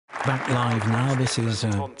Back live now, this is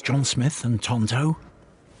John Smith and Tonto.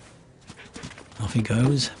 Off he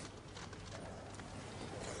goes.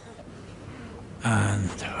 And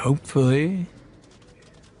hopefully...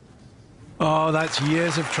 Oh, that's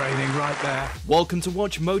years of training right there. Welcome to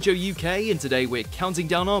WatchMojo UK, and today we're counting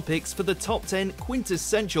down our picks for the top 10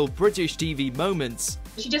 quintessential British TV moments.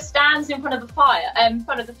 She just stands in front of the fire, in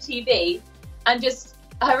front of the TV, and just,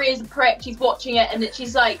 her ears are pricked, she's watching it, and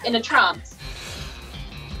she's like in a trance.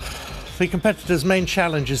 The competitor's main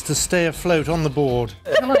challenge is to stay afloat on the board.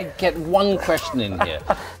 Can I get one question in here?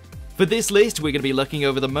 For this list, we're going to be looking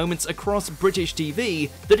over the moments across British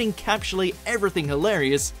TV that encapsulate everything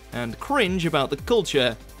hilarious and cringe about the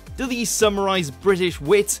culture. Do these summarise British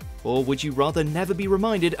wit, or would you rather never be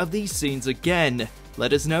reminded of these scenes again?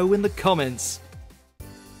 Let us know in the comments.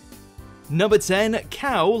 Number 10,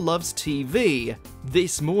 Cow loves TV.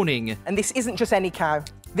 This morning. And this isn't just any cow.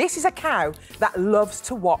 This is a cow that loves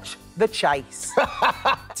to watch The Chase.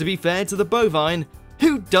 To be fair to the bovine,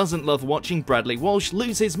 who doesn't love watching Bradley Walsh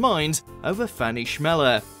lose his mind over Fanny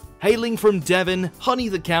Schmeller? Hailing from Devon, Honey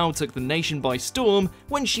the cow took the nation by storm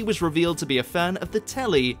when she was revealed to be a fan of the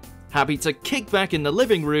telly, happy to kick back in the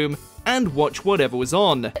living room and watch whatever was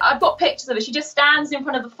on. I've got pictures of her. She just stands in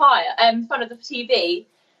front of the fire, in front of the TV,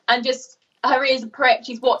 and just, her ears are pricked,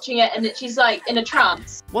 she's watching it, and she's like in a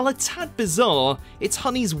trance. While a tad bizarre, it's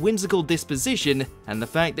Honey's whimsical disposition and the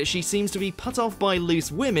fact that she seems to be put off by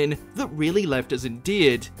loose women that really left us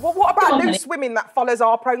endeared. Well, what about loose women that follows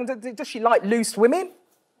our programme? Does she like loose women?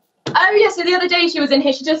 Oh yeah, so the other day she was in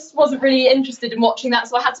here, she just wasn't really interested in watching that,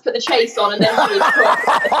 so I had to put The Chase on, and then she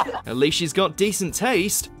was At least she's got decent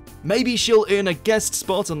taste. Maybe she'll earn a guest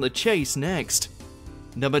spot on The Chase next.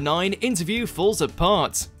 Number 9, interview falls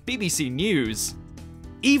apart. BBC News.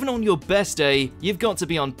 Even on your best day, you've got to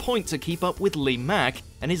be on point to keep up with Lee Mack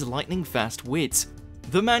and his lightning-fast wit.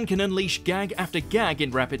 The man can unleash gag after gag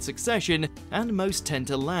in rapid succession, and most tend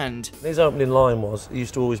to land. His opening line was, he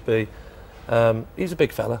used to always be, he's a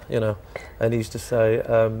big fella, you know, and he used to say,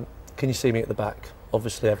 can you see me at the back?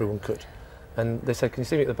 Obviously everyone could. And they said, can you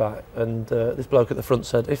see me at the back? And this bloke at the front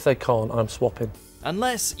said, if they can't, I'm swapping.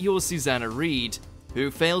 Unless you're Susanna Reid, who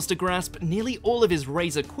fails to grasp nearly all of his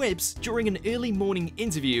razor quips during an early morning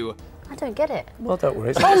interview. I don't get it. Well, don't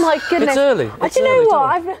worry. Oh my goodness. It's early. Do you know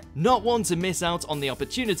what? Not one to miss out on the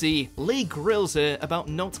opportunity, Lee grills her about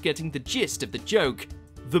not getting the gist of the joke.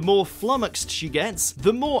 The more flummoxed she gets,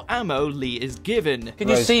 the more ammo Lee is given. Can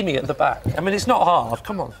you see me at the back? I mean, it's not hard.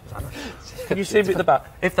 Come on, Susanna. Can you see me at the back?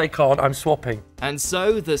 If they can't, I'm swapping. And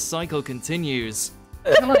so the cycle continues.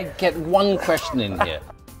 Can I get one question in here?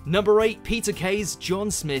 Number 8, Peter Kay's John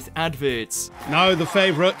Smith adverts. Now the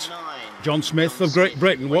favourite, John Smith of Great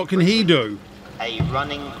Britain. What can he do? A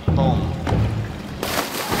running bomb.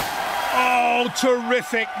 Oh,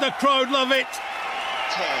 terrific. The crowd love it.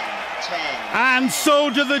 10. And so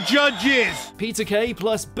do the judges. Peter Kay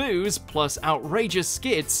plus booze plus outrageous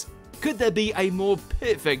skits. Could there be a more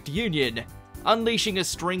perfect union? Unleashing a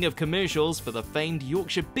string of commercials for the famed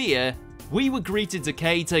Yorkshire beer, we were greeted to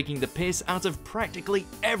Kay taking the piss out of practically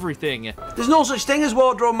everything. There's no such thing as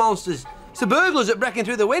wardrobe monsters. It's the burglars that breaking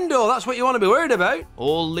through the window. That's what you want to be worried about.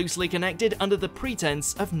 All loosely connected under the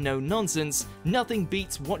pretense of no nonsense, nothing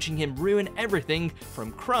beats watching him ruin everything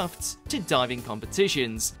from crafts to diving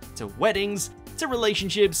competitions, to weddings, to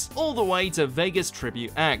relationships, all the way to Vegas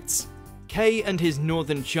tribute acts. Kay and his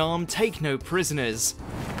northern charm take no prisoners.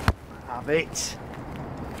 Have it.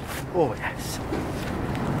 Oh, yes.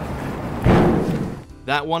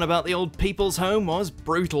 That one about the old people's home was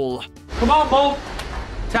brutal. Come on, Mum.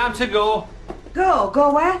 Time to go.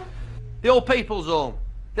 Go where? The old people's home.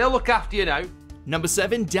 They'll look after you now. Number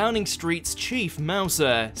 7, Downing Street's Chief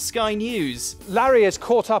Mouser, Sky News. Larry is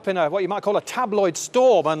caught up in what you might call a tabloid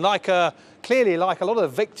storm, and clearly like a lot of the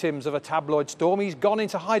victims of a tabloid storm, he's gone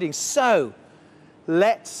into hiding. So,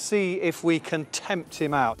 let's see if we can tempt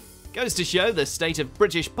him out. Goes to show the state of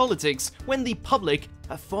British politics when the public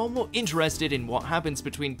are far more interested in what happens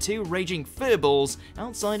between two raging furballs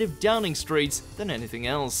outside of Downing Street than anything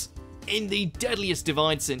else. In the deadliest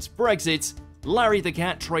divide since Brexit, Larry the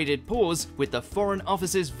Cat traded paws with the Foreign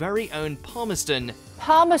Office's very own Palmerston.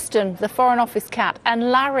 Palmerston, the Foreign Office cat,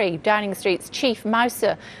 and Larry, Downing Street's Chief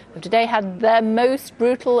Mouser, have today had their most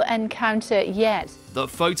brutal encounter yet. The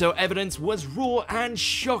photo evidence was raw and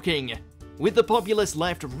shocking, with the populist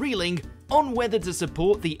left reeling on whether to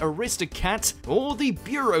support the Aristocat or the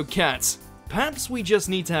Bureaucat. Perhaps we just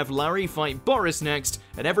need to have Larry fight Boris next,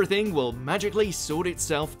 and everything will magically sort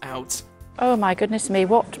itself out. Oh my goodness me,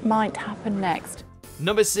 what might happen next?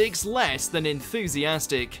 Number 6, less than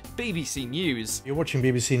enthusiastic, BBC News. You're watching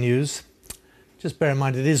BBC News. Just bear in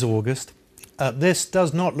mind it is August. This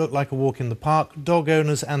does not look like a walk in the park. Dog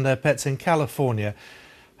owners and their pets in California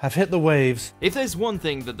have hit the waves. If there's one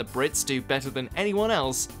thing that the Brits do better than anyone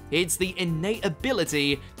else, it's the innate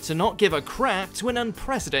ability to not give a crap to an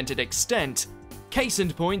unprecedented extent. Case in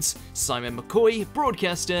point, Simon McCoy,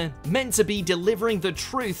 broadcaster, meant to be delivering the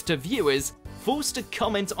truth to viewers, forced to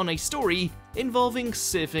comment on a story involving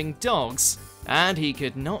surfing dogs, and he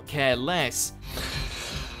could not care less.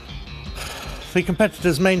 The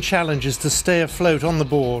competitor's main challenge is to stay afloat on the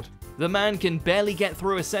board. The man can barely get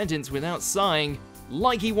through a sentence without sighing,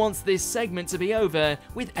 like he wants this segment to be over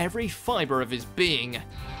with every fibre of his being.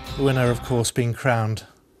 The winner, of course, being crowned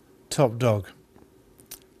top dog.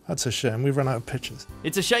 That's a shame, we've run out of pictures.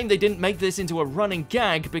 It's a shame they didn't make this into a running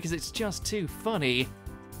gag because it's just too funny.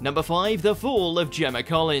 Number 5, the fall of Gemma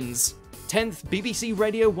Collins. 10th BBC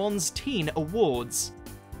Radio 1's Teen Awards.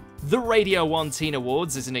 The Radio 1 Teen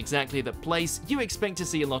Awards isn't exactly the place you expect to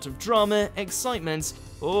see a lot of drama, excitement,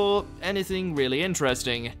 or anything really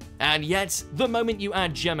interesting. And yet, the moment you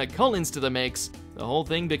add Gemma Collins to the mix, the whole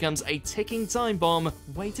thing becomes a ticking time bomb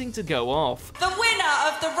waiting to go off. The winner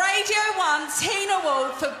of the Radio 1 Teen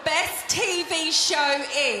Award for Best TV Show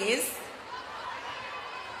is...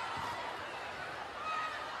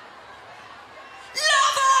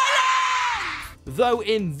 Love Island! Though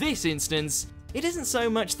in this instance, it isn't so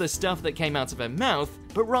much the stuff that came out of her mouth,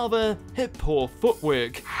 but rather her poor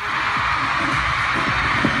footwork.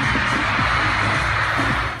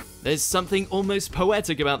 There's something almost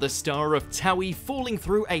poetic about the star of Towie falling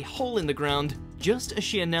through a hole in the ground just as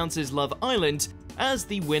she announces Love Island as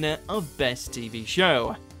the winner of Best TV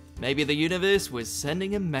Show. Maybe the universe was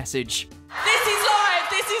sending a message. This is live!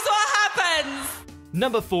 This is what happens!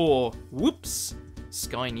 Number 4. Whoops.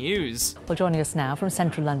 Sky News. Well, joining us now from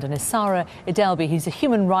central London is Sarah Idelby, who's a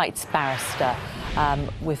human rights barrister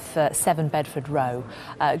with 7 Bedford Row.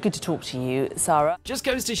 Good to talk to you, Sarah. Just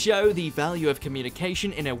goes to show the value of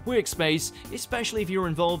communication in a workspace, especially if you're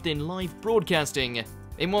involved in live broadcasting.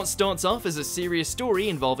 In what starts off as a serious story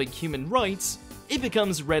involving human rights, it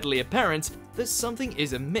becomes readily apparent that something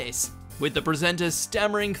is amiss, with the presenter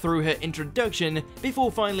stammering through her introduction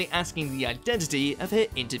before finally asking the identity of her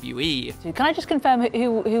interviewee. Can I just confirm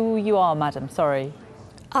who you are, madam? Sorry.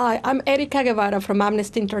 Hi, I'm Erika Guevara from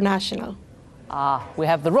Amnesty International. Ah, we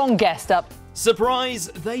have the wrong guest up. Surprise,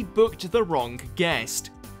 they booked the wrong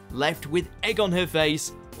guest. Left with egg on her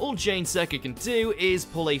face, all Jane Secker can do is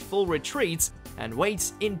pull a full retreat and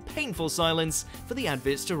wait in painful silence for the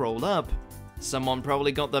adverts to roll up. Someone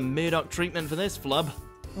probably got the Murdoch treatment for this flub.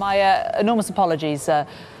 My enormous apologies.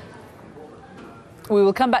 We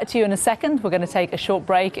will come back to you in a second. We're going to take a short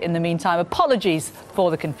break. In the meantime, apologies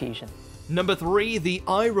for the confusion. Number 3, the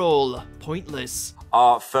eye roll. Pointless.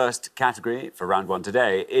 Our first category for round 1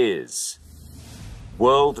 today is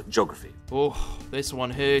World Geography. Oh, this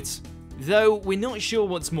one hurts. Though we're not sure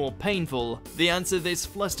what's more painful, the answer this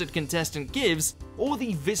flustered contestant gives, or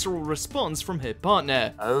the visceral response from her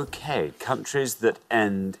partner. Okay, countries that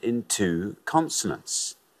end in 2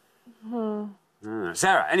 consonants.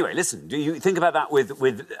 Sarah, anyway, listen, do you think about that with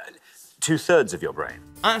 2/3 of your brain?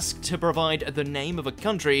 Asked to provide the name of a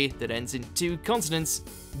country that ends in 2 consonants,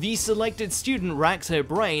 the selected student racks her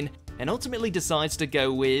brain and ultimately decides to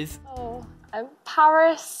go with... Oh,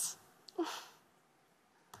 Paris.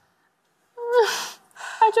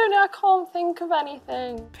 I don't know, I can't think of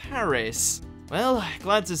anything. Paris. Well,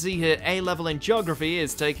 glad to see her A-level in geography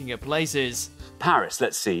is taking her places. Paris,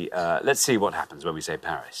 let's see what happens when we say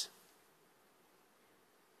Paris.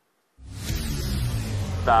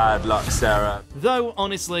 Bad luck, Sarah. Though,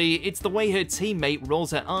 honestly, it's the way her teammate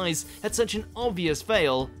rolls her eyes at such an obvious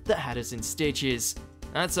fail that had us in stitches.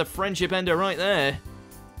 That's a friendship ender right there.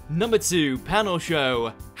 Number 2, panel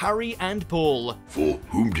show. Harry and Paul. For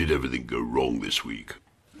whom did everything go wrong this week?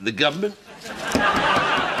 The government?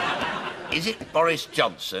 Is it Boris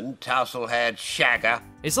Johnson, tousle-haired shagger?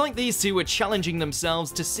 It's like these two were challenging themselves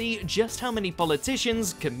to see just how many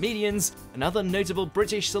politicians, comedians, and other notable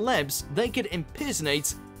British celebs they could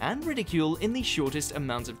impersonate and ridicule in the shortest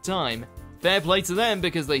amount of time. Fair play to them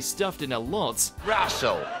because they stuffed in a lot.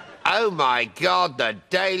 Russell, oh my God, the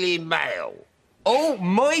Daily Mail. Oh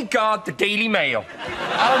my God, the Daily Mail.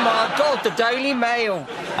 Oh my God, the Daily Mail.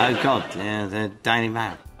 Oh God, yeah, the Daily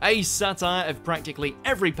Mail. A satire of practically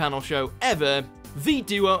every panel show ever, the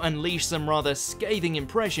duo unleashed some rather scathing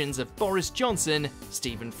impressions of Boris Johnson,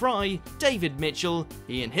 Stephen Fry, David Mitchell,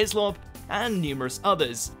 Ian Hislop, and numerous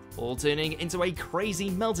others, all turning into a crazy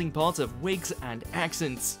melting pot of wigs and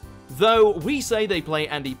accents. Though we say they play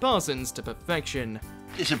Andy Parsons to perfection.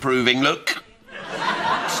 Disapproving look.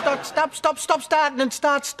 Stop starting and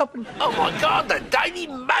start stopping. Oh my God, the Daily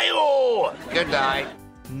Mail! Good night.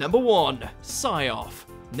 Number 1. Sigh-off.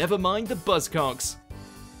 Never mind the Buzzcocks.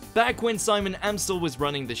 Back when Simon Amstel was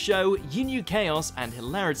running the show, you knew chaos and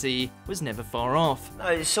hilarity was never far off. No,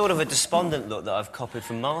 it's sort of a despondent look that I've copied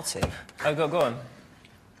from Martin. Oh, go on.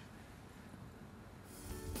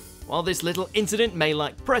 While this little incident may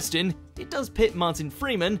lack Preston, it does pit Martin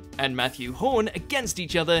Freeman and Matthew Horn against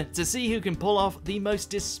each other to see who can pull off the most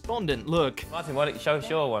despondent look. Martin, why don't you show us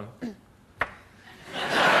your one?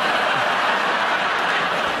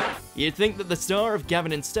 You'd think that the star of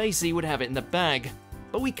Gavin and Stacey would have it in the bag,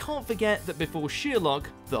 but we can't forget that before Sherlock,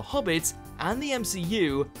 The Hobbit, and the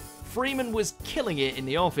MCU, Freeman was killing it in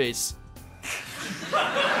The Office.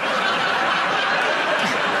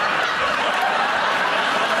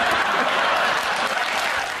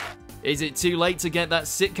 Is it too late to get that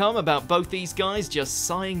sitcom about both these guys just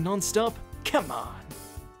sighing non-stop? Come on!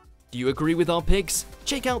 Do you agree with our picks?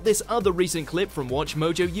 Check out this other recent clip from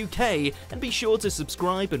WatchMojo UK and be sure to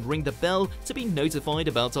subscribe and ring the bell to be notified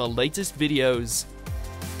about our latest videos.